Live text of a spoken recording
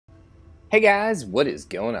Hey guys, what is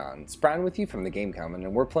going on? It's Brian with you from TheGameCommon,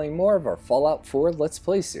 and we're playing more of our Fallout 4 Let's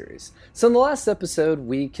Play series. So in the last episode,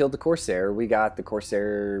 we killed the Corsair. We got the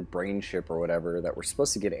Corsair brain chip or whatever that we're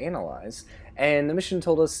supposed to get analyzed, and the mission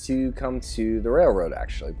told us to come to the railroad,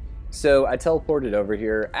 actually. So I teleported over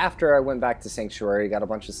here. After I went back to Sanctuary, got a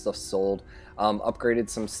bunch of stuff sold, upgraded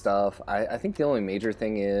some stuff. I think the only major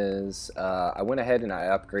thing is I went ahead and I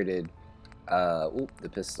upgraded the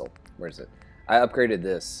pistol. Where is it? I upgraded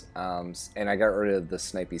this, and I got rid of the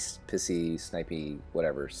snipey,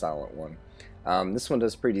 whatever, silent one. This one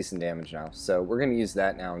does pretty decent damage now, so we're going to use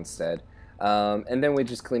that now instead. And then we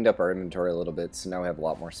just cleaned up our inventory a little bit, so now we have a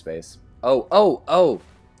lot more space. Oh!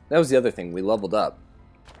 That was the other thing, we leveled up.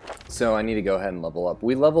 So I need to go ahead and level up.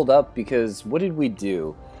 We leveled up because, what did we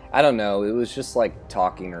do? I don't know, it was just like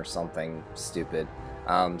talking or something stupid.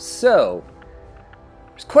 So,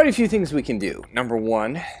 there's quite a few things we can do. Number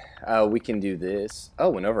one, we can do this.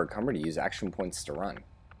 Oh, whenever encumbered, to use action points to run.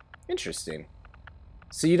 Interesting.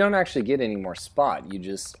 So you don't actually get any more spot. You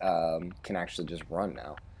just can actually just run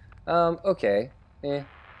now. Okay.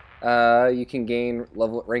 You can gain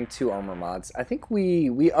rank 2 armor mods. I think we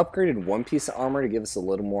upgraded one piece of armor to give us a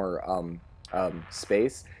little more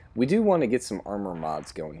space. We do want to get some armor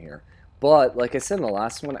mods going here. But, like I said in the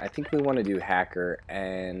last one, I think we want to do Hacker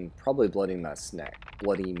and probably Bloody Mess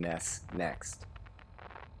next.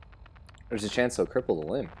 There's a chance they'll cripple the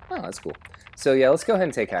limb. Oh, that's cool. So yeah, let's go ahead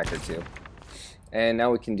and take Hacker too. And now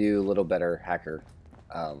we can do a little better Hacker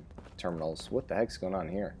terminals. What the heck's going on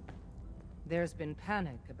here? There's been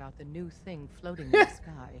panic about the new thing floating in the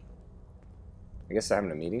sky. I guess they're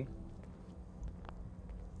having a meeting?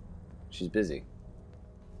 She's busy.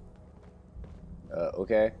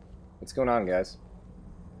 Okay. What's going on, guys?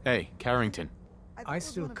 Hey, Carrington. I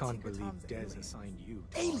still can't believe Des assigned you.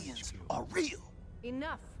 Aliens are real.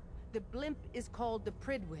 Enough. The blimp is called the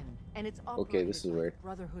Pridwin, and it's okay, this is operated by weird. the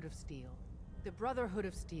Brotherhood of Steel. The Brotherhood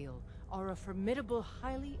of Steel are a formidable,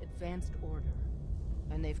 highly advanced order,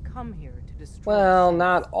 and they've come here to destroy. Well,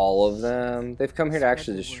 not all of them. They've come here to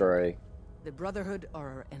actually destroy. The Brotherhood are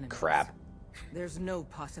our enemies. Crap. There's no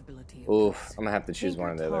possibility of Oof, this. I'm gonna have to choose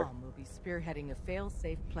one or the other. Tom will be spearheading a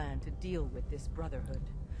fail-safe plan to deal with this Brotherhood.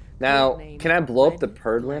 Now, can I blow up the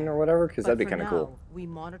Pridwin or whatever? Because that'd be kind of cool. We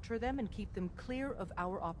monitor them and keep them clear of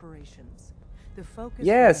our operations. The focus.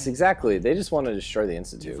 Yes, exactly. They just want to destroy the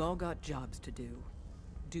Institute. You've all got jobs to do.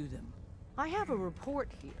 Do them. I have a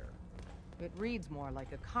report here. It reads more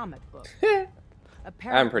like a comic book.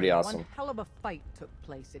 Apparently, I'm pretty awesome. One hell of a fight took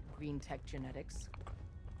place at Green Tech Genetics.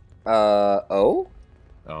 Oh?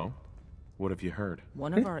 Oh? What have you heard?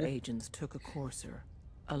 One of our agents took a Corsair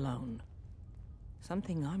alone.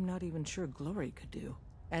 Something I'm not even sure Glory could do.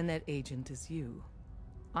 And that agent is you.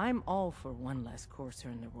 I'm all for one less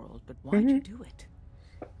Corsair in the world, but why'd you do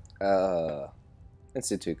it?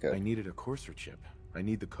 Institute code. I needed a Corsair chip. I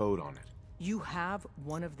need the code on it. You have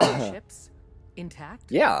one of the chips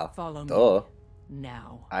intact? Yeah. Follow Duh. me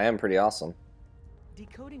now. I am pretty awesome.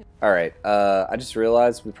 Decoding. Alright, I just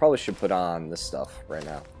realized we probably should put on this stuff right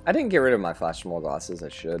now. I didn't get rid of my flash small glasses, I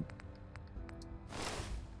should.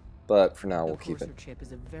 But for now, we'll keep it. The Corsair chip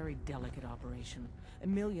is a very delicate operation. A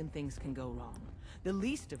million things can go wrong. The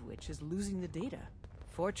least of which is losing the data.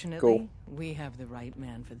 Fortunately, we have the right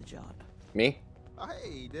man for the job. Me?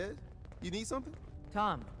 Hey, Des. You need something?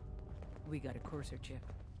 Tom, we got a Corsair chip.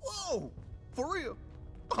 Whoa! For real?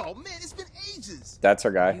 Oh man, it's been ages. That's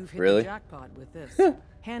our guy. You've hit Really? the jackpot with this.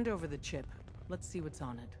 Hand over the chip. Let's see what's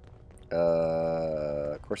on it.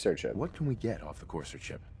 Corsair chip. What can we get off the Corsair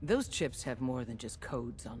chip? Those chips have more than just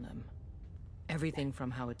codes on them. Everything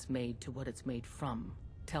from how it's made to what it's made from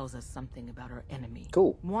tells us something about our enemy.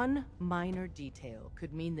 Cool. One minor detail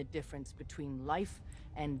could mean the difference between life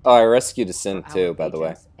and death. Oh, I rescued a synth for too, our by the way.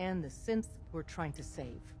 agents and the synth we're trying to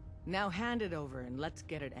save. Now hand it over and let's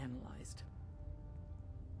get it analyzed.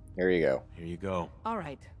 Here you go. Here you go. All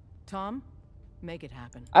right, Tom, make it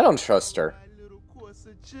happen. I don't trust her. All right, little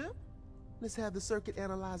Corsair chip. Let's have the circuit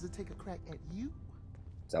analyzer take a crack at you.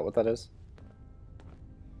 Is that what that is?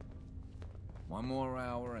 One more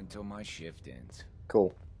hour until my shift ends.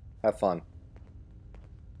 Cool. Have fun.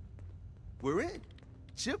 We're in.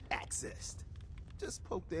 Chip accessed. Just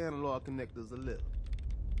poke the analog connectors a little.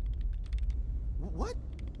 What?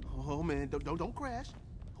 Oh man, don't crash.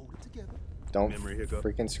 Hold it together. Don't Memory hiccup.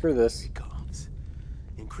 freaking screw this. Here it comes.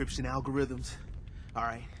 Encryption algorithms. All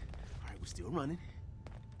right, we're still running.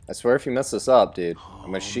 I swear if you mess this up, dude, I'm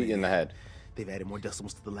gonna Oh, shoot you in the man. head. They've added more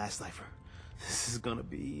decimals to the last cipher. This is gonna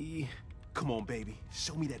be... Come on, baby.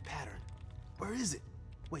 Show me that pattern. Where is it?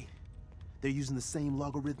 Wait. They're using the same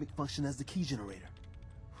logarithmic function as the key generator.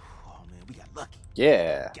 Oh, man. We got lucky.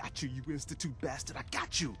 Yeah. Got you, you Institute bastard. I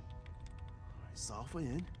got you. All right, soft for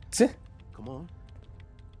in. Come on.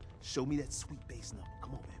 Show me that sweet bass number.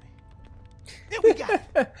 Come on, baby. There we got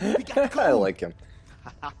it. We got the code. I like him.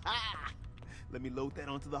 Let me load that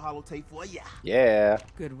onto the holotape for ya. Yeah.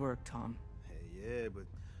 Good work, Tom. Hey, yeah, but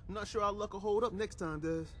I'm not sure our luck will hold up next time,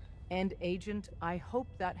 Des. And Agent, I hope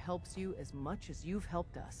that helps you as much as you've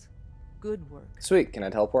helped us. Good work. Sweet. Can I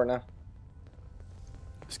teleport now?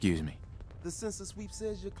 Excuse me. The sensor sweep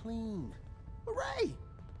says you're clean. Hooray!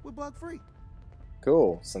 We're bug free.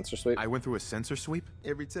 Cool. Sensor sweep. I went through a sensor sweep?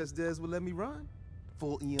 Every test Des would let me run.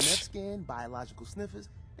 Full EMF scan, biological sniffers,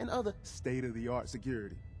 and other state-of-the-art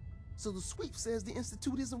security. So the sweep says the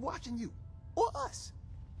Institute isn't watching you. Or us.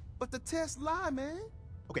 But the tests lie, man.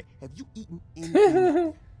 Okay, have you eaten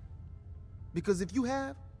anything? Because if you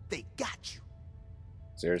have, they got you.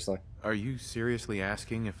 Seriously? Are you seriously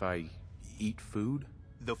asking if I eat food?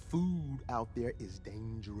 The food out there is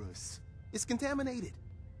dangerous. It's contaminated.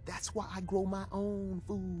 That's why I grow my own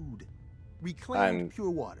food. Reclaimed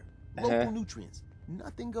pure water, local nutrients.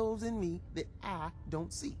 Nothing goes in me that I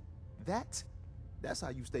don't see. That's how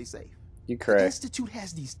you stay safe. You The cray. Institute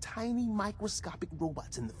has these tiny microscopic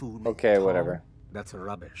robots in the food. Man. Okay, whatever. That's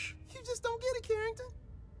rubbish. You just don't get it, Carrington.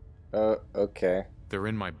 Okay. They're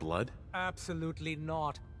in my blood? Absolutely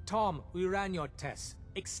not. Tom, we ran your tests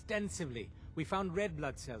extensively. We found red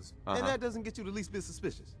blood cells. And that doesn't get you the least bit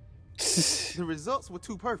suspicious. The results were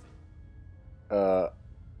too perfect.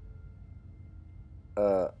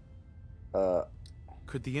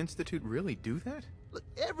 Could the Institute really do that? Look,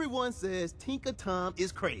 everyone says Tinker Tom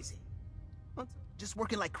is crazy. Just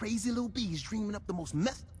working like crazy little bees, dreaming up the most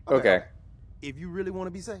messed. Okay. If you really want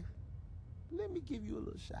to be safe, let me give you a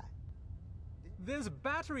little shot. There's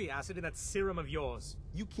battery acid in that serum of yours.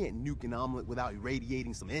 You can't nuke an omelet without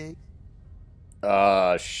irradiating some eggs.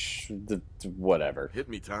 Whatever. Hit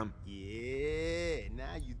me, Tom. Yeah,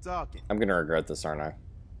 now you talking. I'm gonna regret this, aren't I?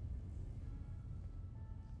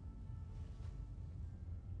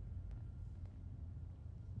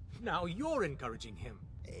 Now you're encouraging him.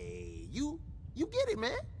 Hey, you get it,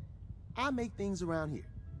 man. I make things around here.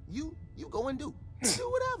 You go and do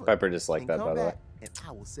whatever. Piper just like And that, come by the way. back, and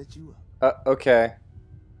I will set you up. Okay.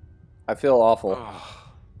 I feel awful.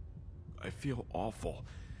 I feel awful.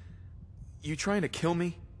 You trying to kill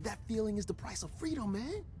me? That feeling is the price of freedom,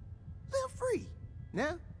 man. Live free.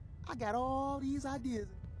 Now, I got all these ideas.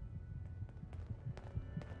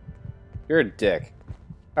 You're a dick.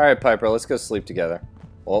 Alright, Piper, let's go sleep together.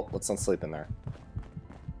 Well, let's not sleep in there.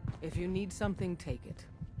 If you need something, take it.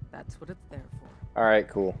 That's what it's there for. Alright,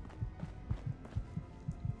 cool.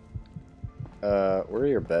 Where are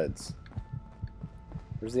your beds?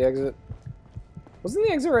 Where's the exit? Wasn't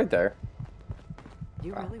the exit right there?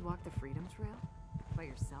 You really walked the Freedom Trail? By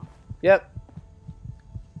yourself? Yep.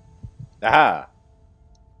 Aha!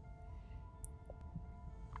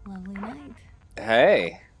 Lovely night.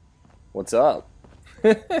 Hey! What's up?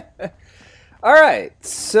 Alright,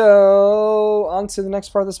 so on to the next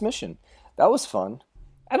part of this mission. That was fun.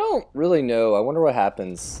 I don't really know. I wonder what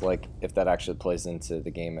happens, like, if that actually plays into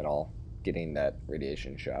the game at all. Getting that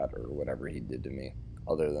radiation shot or whatever he did to me,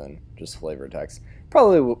 other than just flavor text.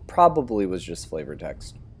 Probably was just flavor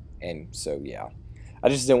text. And so, yeah. I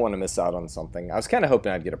just didn't want to miss out on something. I was kind of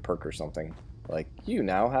hoping I'd get a perk or something. Like, you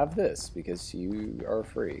now have this because you are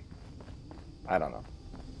free. I don't know.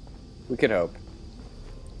 We could hope.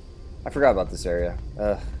 I forgot about this area.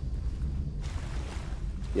 Ugh.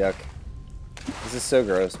 Yuck. This is so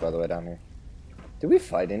gross, by the way, down here. Did we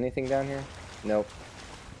fight anything down here? Nope.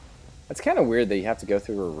 It's kind of weird that you have to go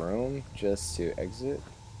through a room just to exit.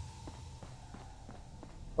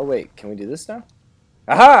 Oh, wait. Can we do this now?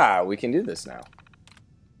 Aha! We can do this now.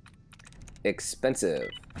 Expensive.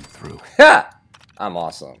 Through. Ha! I'm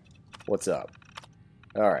awesome. What's up?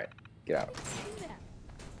 Alright. Get out.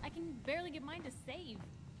 I can barely get mine to save.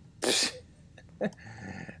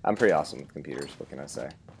 I'm pretty awesome with computers. What can I say?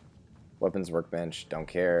 Weapons workbench. Don't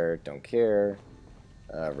care. Don't care.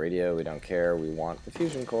 Radio, we don't care. We want the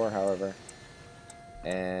fusion core, however.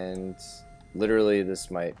 And literally,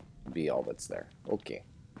 this might be all that's there. Okay.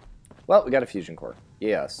 Well, we got a fusion core.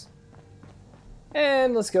 Yes.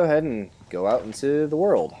 And let's go ahead and go out into the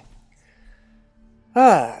world.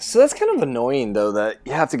 So that's kind of annoying, though, that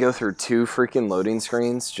you have to go through 2 freaking loading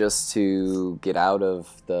screens just to get out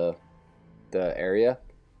of the area.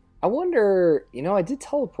 I wonder, you know, I did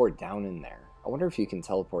teleport down in there. I wonder if you can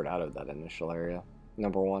teleport out of that initial area.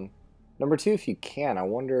 Number 1. Number 2, if you can, I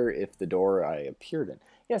wonder if the door I appeared in.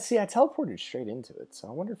 Yeah, see, I teleported straight into it, so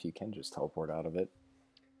I wonder if you can just teleport out of it.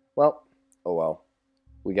 Well, oh well.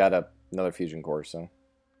 We got another fusion core, so.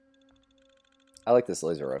 I like this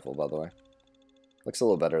laser rifle, by the way. Looks a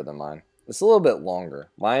little better than mine. It's a little bit longer.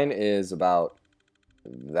 Mine is about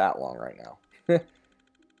that long right now.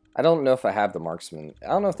 I don't know if I have the marksman. I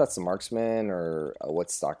don't know if that's the marksman or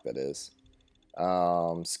what stock that is.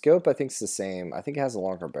 Scope, I think, is the same. I think it has a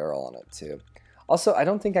longer barrel on it, too. Also, I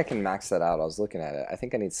don't think I can max that out. I was looking at it. I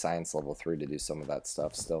think I need science level 3 to do some of that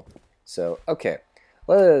stuff still. So, okay.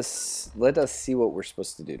 Let us see what we're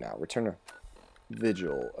supposed to do now. Return to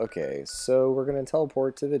Vigil. Okay, so we're going to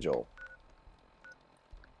teleport to Vigil.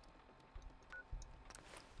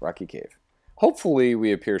 Rocky Cave. Hopefully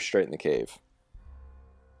we appear straight in the cave.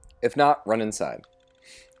 If not, run inside.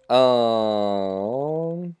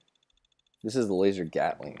 This is the laser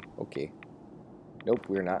Gatling. Okay. Nope,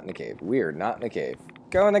 we're not in the cave. We're not in the cave.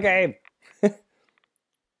 Go in the cave! At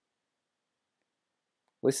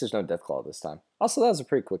least there's no Deathclaw this time. Also, that was a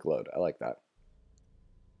pretty quick load. I like that.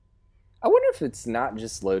 I wonder if it's not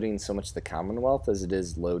just loading so much the Commonwealth as it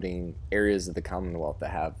is loading areas of the Commonwealth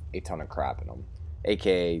that have a ton of crap in them.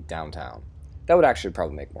 AKA downtown. That would actually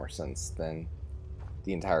probably make more sense than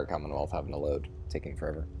the entire Commonwealth having to load. Taking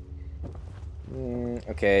forever.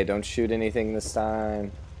 Okay, don't shoot anything this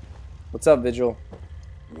time. What's up, Vigil?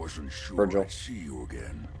 Wasn't sure Virgil. I'd see you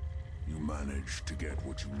again. You managed to get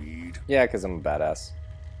what you need? Yeah, because I'm a badass.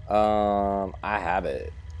 I have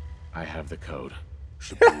it. I have the code.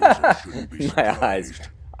 Suppose I shouldn't be My surprised. eyes.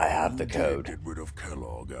 I have the You code. did get rid of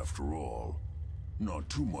Kellogg after all. Not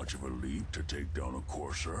too much of a leap to take down a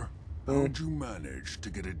courser. How'd you manage to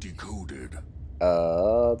get it decoded?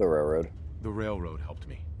 The railroad. The railroad helped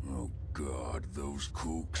me. Oh God, those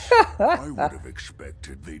kooks. I would have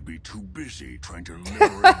expected they'd be too busy trying to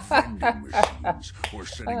liberate vending machines or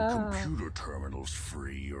setting computer terminals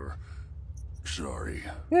free or... Sorry.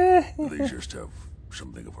 They just have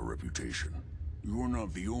something of a reputation. You're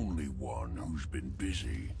not the only one who's been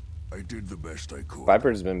busy. I did the best I could.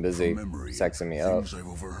 Viper's been busy From memory, sexing me up. things I've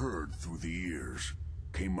overheard through the years.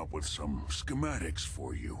 Came up with some schematics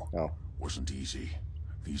for you. Oh. Wasn't easy.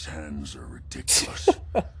 These hands are ridiculous.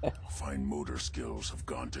 Fine motor skills have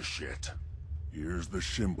gone to shit. Here's the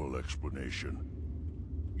simple explanation.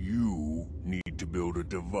 You need to build a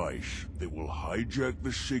device that will hijack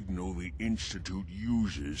the signal the Institute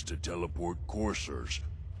uses to teleport coursers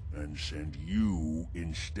and send you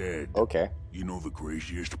instead. Okay. You know the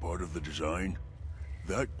craziest part of the design?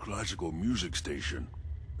 That classical music station.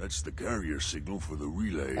 That's the carrier signal for the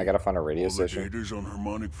relay. I gotta find a radio All the station. data's on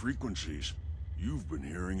harmonic frequencies. You've been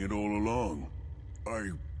hearing it all along. I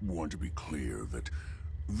want to be clear that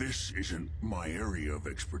this isn't my area of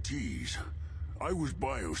expertise. I was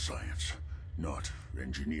bioscience, not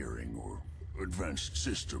engineering or advanced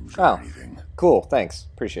systems or anything. Cool. Thanks.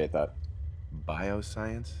 Appreciate that.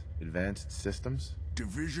 Bioscience? Advanced systems?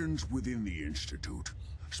 Divisions within the Institute.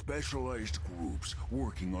 Specialized groups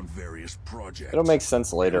working on various projects. It'll make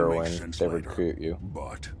sense later It'll make when sense they later. recruit you.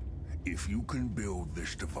 But if you can build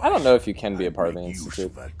this device, I don't know if you can be a and part of the make use Institute.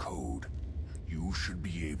 of that code, you should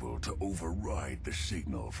be able to override the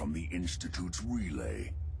signal from the Institute's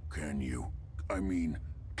relay. Can you? I mean,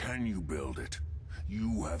 can you build it?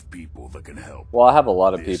 You have people that can help. Well, I have a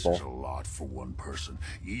lot of This people. is a lot for one person,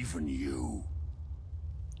 even you.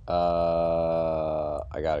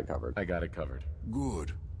 I got it covered. I got it covered.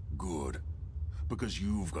 Good, good. Because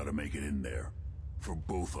you've got to make it in there. For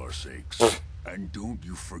both our sakes. And don't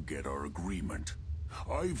you forget our agreement.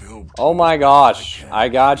 I've helped. Oh my gosh. I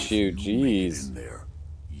got you. Jeez. In there,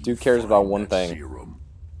 Dude cares about one that thing. Serum.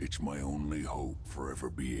 It's my only hope for ever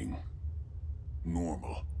being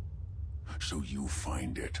normal. So you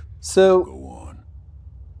find it. So, Go on.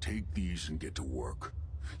 Take these and get to work.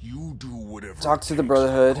 You do whatever. talk it to the takes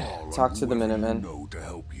Brotherhood. call on Talk to the whoever you Minutemen. know to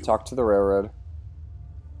help you. Talk to the railroad.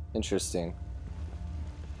 Interesting.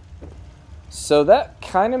 So that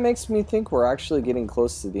kind of makes me think we're actually getting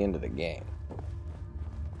close to the end of the game.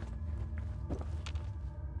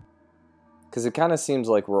 Because it kind of seems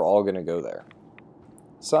like we're all going to go there.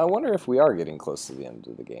 So I wonder if we are getting close to the end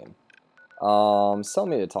of the game. It's telling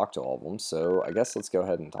me to talk to all of them, so I guess let's go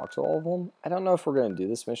ahead and talk to all of them. I don't know if we're going to do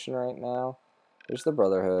this mission right now. There's the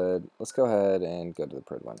Brotherhood. Let's go ahead and go to the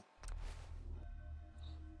Prid one.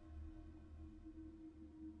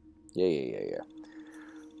 Yeah.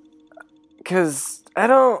 Because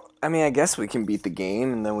I mean, I guess we can beat the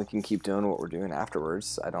game and then we can keep doing what we're doing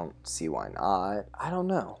afterwards. I don't see why not. I don't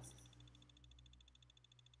know.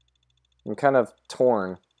 I'm kind of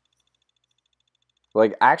torn.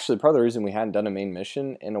 Like, actually, part of the reason we hadn't done a main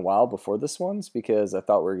mission in a while before this one's because I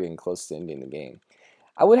thought we were getting close to ending the game.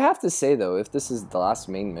 I would have to say, though, if this is the last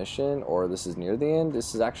main mission or this is near the end,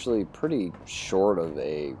 this is actually pretty short of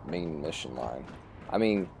a main mission line. I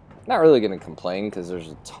mean, Not really going to complain because there's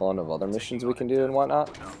a ton of other missions we can do and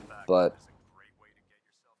whatnot. But,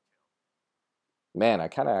 man, I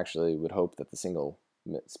kind of actually would hope that the single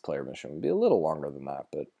player mission would be a little longer than that.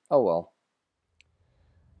 But, oh well.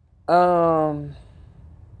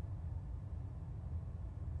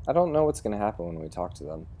 I don't know what's going to happen when we talk to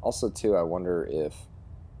them. Also, too, I wonder if...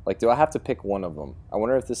 Like, do I have to pick one of them? I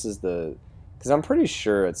wonder if this is the... Because I'm pretty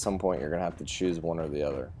sure at some point you're going to have to choose one or the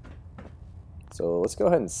other. So let's go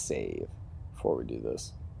ahead and save before we do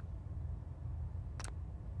this.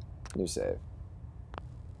 New save.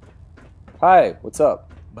 Hi, what's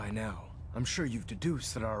up? By now, I'm sure you've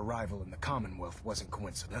deduced that our arrival in the Commonwealth wasn't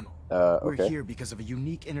coincidental. Okay. We're here because of a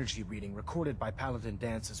unique energy reading recorded by Paladin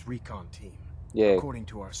Dance's recon team. Yay. According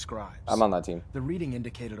to our scribes. I'm on that team. The reading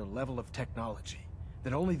indicated a level of technology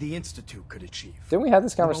that only the Institute could achieve. Didn't we have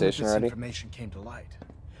this conversation already? This information came to light.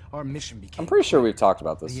 Our mission became... I'm pretty sure we've talked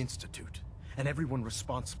about this. The Institute, and everyone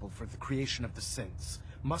responsible for the creation of the synths,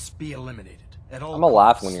 must be eliminated at all I'm gonna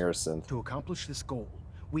laugh costs. when you're a synth. To accomplish this goal,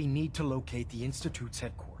 we need to locate the Institute's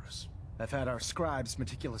headquarters. I've had our scribes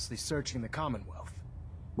meticulously searching the Commonwealth.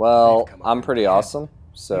 Well, I'm pretty awesome,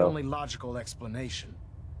 so... The only logical explanation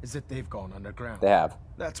is that they've gone underground. They have.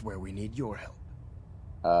 That's where we need your help.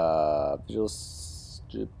 Your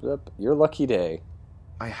lucky day.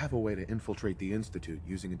 I have a way to infiltrate the Institute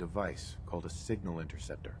using a device called a signal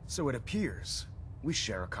interceptor. So it appears we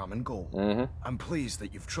share a common goal. I'm pleased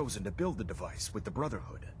that you've chosen to build the device with the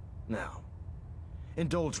Brotherhood. Now,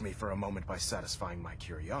 indulge me for a moment by satisfying my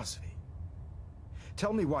curiosity.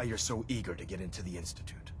 Tell me why you're so eager to get into the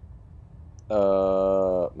Institute.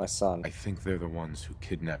 My son. I think they're the ones who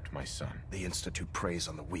kidnapped my son. The Institute preys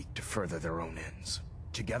on the weak to further their own ends.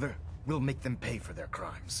 Together, we'll make them pay for their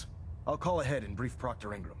crimes. I'll call ahead and brief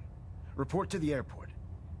Proctor Ingram. Report to the airport,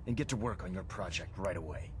 and get to work on your project right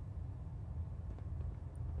away.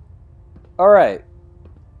 Alright.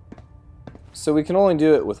 So we can only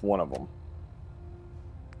do it with one of them.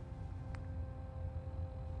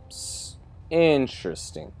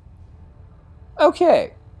 Interesting.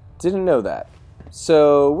 Okay. Didn't know that.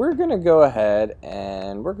 So we're going to go ahead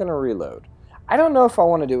and we're going to reload. I don't know if I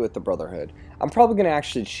want to do it with the Brotherhood. I'm probably going to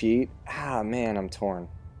actually cheat. Ah, man, I'm torn.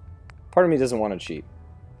 Part of me doesn't want to cheat.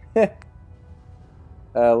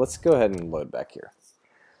 Let's go ahead and load back here.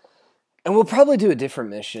 And we'll probably do a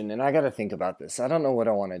different mission, and I got to think about this. I don't know what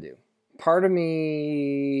I want to do. Part of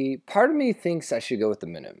me thinks I should go with the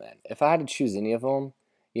Minutemen. If I had to choose any of them,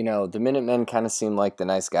 you know, the Minutemen kind of seem like the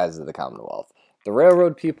nice guys of the Commonwealth. The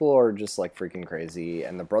Railroad people are just like freaking crazy,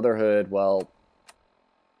 and the Brotherhood, well,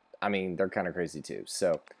 I mean, they're kind of crazy too.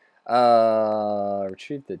 So,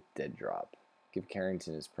 retrieve the dead drop. Give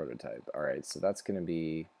Carrington his prototype. Alright, so that's going to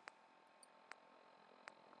be...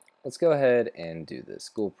 Let's go ahead and do this.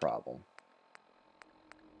 School problem.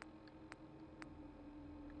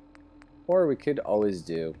 Or we could always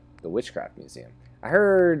do the Witchcraft Museum. I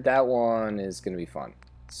heard that one is going to be fun.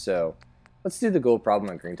 So, let's do the gold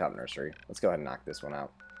problem at Greentop Nursery. Let's go ahead and knock this one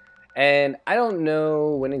out. And I don't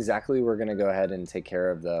know when exactly we're going to go ahead and take care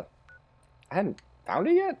of the... I hadn't found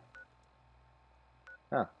it yet?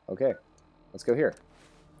 Huh, okay. Let's go here.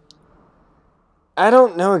 I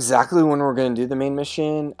don't know exactly when we're going to do the main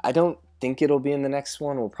mission. I don't think it'll be in the next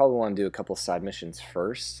one. We'll probably want to do a couple side missions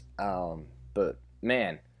first. But,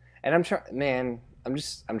 man. And I'm trying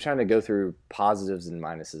to go through positives and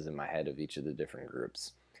minuses in my head of each of the different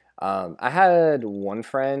groups. I had one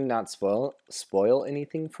friend not spoil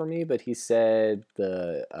anything for me, but he said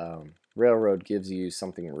the Railroad gives you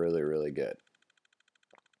something really, really good.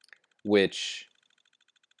 Which,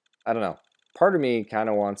 I don't know. Part of me kind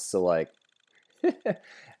of wants to, like... and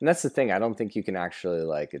that's the thing. I don't think you can actually,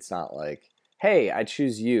 like... It's not like, hey, I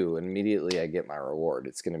choose you, and immediately I get my reward.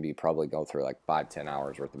 It's going to be probably go through, like, 5-10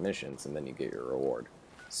 hours worth of missions, and then you get your reward.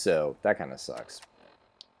 So, that kind of sucks.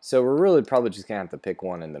 So we're really probably just going to have to pick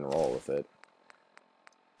one and then roll with it.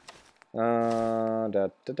 And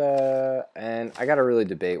I got to really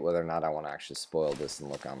debate whether or not I want to actually spoil this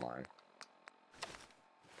and look online.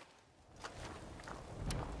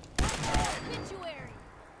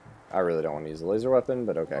 I really don't want to use a laser weapon,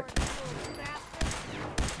 but okay.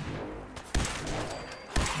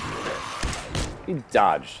 He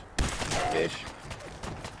dodged, bitch.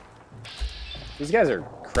 These guys are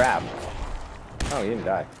crap. Oh, he didn't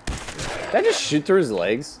die. Did I just shoot through his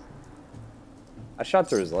legs? I shot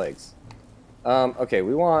through his legs. Okay,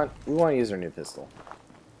 we want to use our new pistol.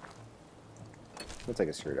 We'll take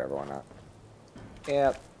a screwdriver, why not?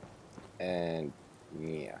 Yep. And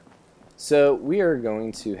yeah. So we are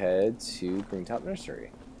going to head to Greentop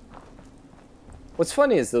Nursery. What's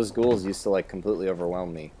funny is those ghouls used to like completely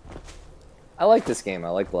overwhelm me. I like this game. I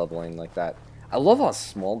like leveling like that. I love how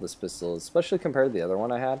small this pistol is, especially compared to the other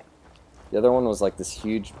one I had. The other one was like this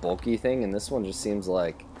huge bulky thing, and this one just seems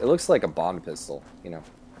like, it looks like a Bond pistol, you know.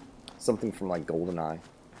 Something from like GoldenEye.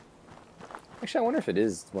 Actually, I wonder if it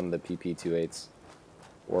is one of the PP28s.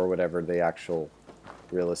 Or whatever the actual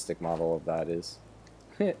realistic model of that is.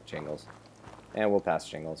 Jingles. And we'll pass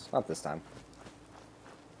Jingles. Not this time.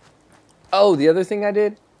 Oh, the other thing I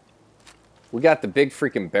did? We got the big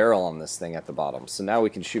freaking barrel on this thing at the bottom. So now we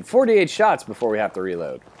can shoot 48 shots before we have to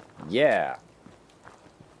reload. Yeah.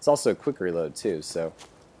 It's also a quick reload too, so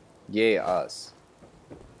yay us.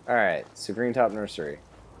 Alright, so Green Top Nursery.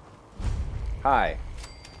 Hi.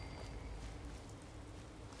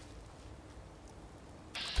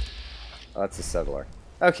 Oh, that's a settler.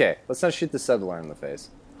 Okay, let's not shoot the settler in the face.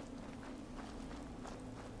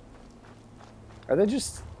 Are they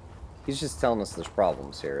just... He's just telling us there's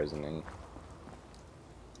problems here, isn't he?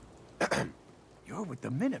 You're with the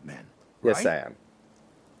Minutemen, Yes, right? I am.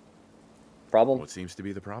 Problem? What seems to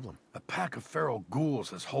be the problem? A pack of feral ghouls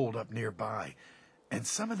has holed up nearby, and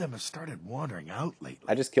some of them have started wandering out lately.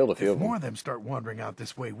 I just killed a few If of them. more of them start wandering out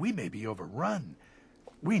this way, we may be overrun.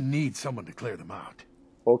 We need someone to clear them out.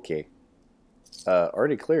 Okay.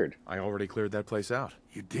 Already cleared. I already cleared that place out.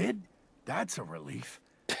 You did? That's a relief.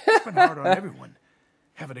 It's been hard on everyone,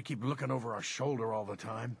 having to keep looking over our shoulder all the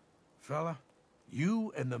time. Fella,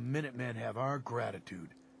 you and the Minutemen have our gratitude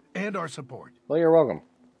and our support. Well, you're welcome.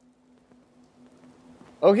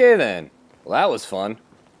 Okay, then. Well, that was fun.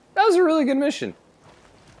 That was a really good mission.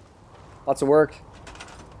 Lots of work.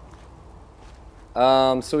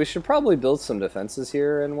 So we should probably build some defenses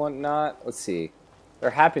here and whatnot. Let's see. Their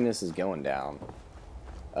happiness is going down.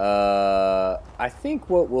 I think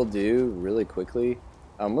what we'll do really quickly...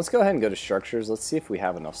 let's go ahead and go to structures. Let's see if we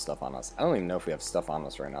have enough stuff on us. I don't even know if we have stuff on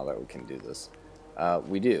us right now that we can do this.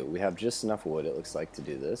 We do. We have just enough wood, it looks like, to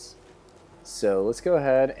do this. So let's go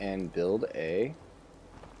ahead and build a...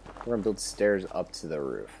 We're going to build stairs up to the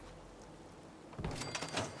roof.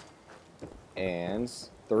 And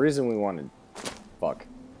the reason we want to... Fuck.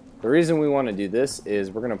 The reason we want to do this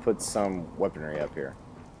is we're going to put some weaponry up here.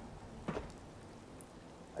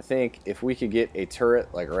 I think if we could get a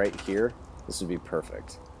turret like right here, this would be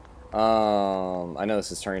perfect. I know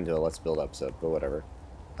this is turning into a Let's Build episode, but whatever.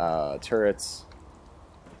 Turrets.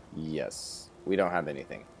 Yes. We don't have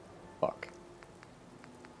anything. Fuck.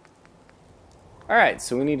 Alright,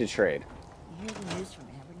 so we need to trade. You hear the news from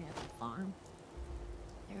Abernathy Farm?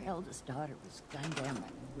 Their eldest daughter was gunned down by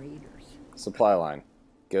raiders. Supply line.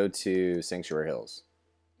 Go to Sanctuary Hills.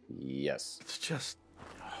 Yes. It's just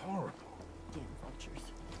horrible. Damn vultures.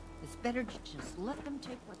 It's better to just let them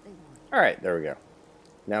take what they want. Alright, there we go.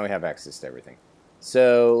 Now we have access to everything.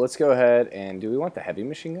 So let's go ahead and... Do we want the heavy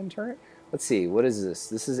machine gun turret? Let's see, what is this?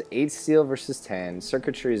 This is 8 steel versus 10.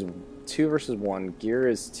 Circuitry is 2 versus 1. Gear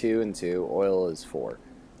is 2 and 2. Oil is 4.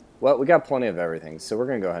 Well, we got plenty of everything, so we're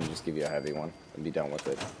going to go ahead and just give you a heavy one and be done with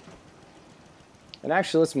it. And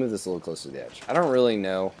actually, let's move this a little closer to the edge. I don't really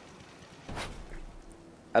know.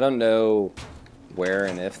 I don't know where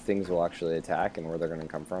and if things will actually attack and where they're going to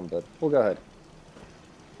come from, but we'll go ahead.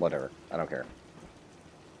 Whatever. I don't care.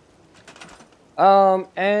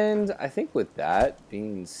 And I think with that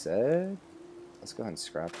being said, let's go ahead and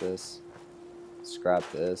scrap this, and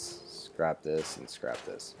scrap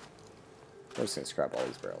this. I'm just going to scrap all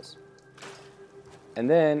these barrels. And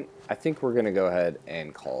then I think we're going to go ahead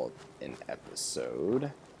and call it an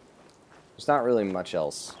episode. There's not really much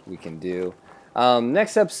else we can do.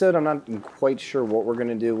 Next episode, I'm not quite sure what we're going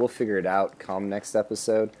to do. We'll figure it out come next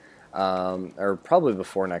episode. Or probably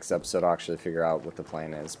before next episode, I'll actually figure out what the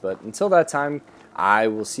plan is. But until that time, I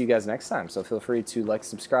will see you guys next time. So feel free to like,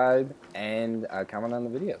 subscribe, and comment on the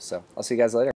video. So I'll see you guys later.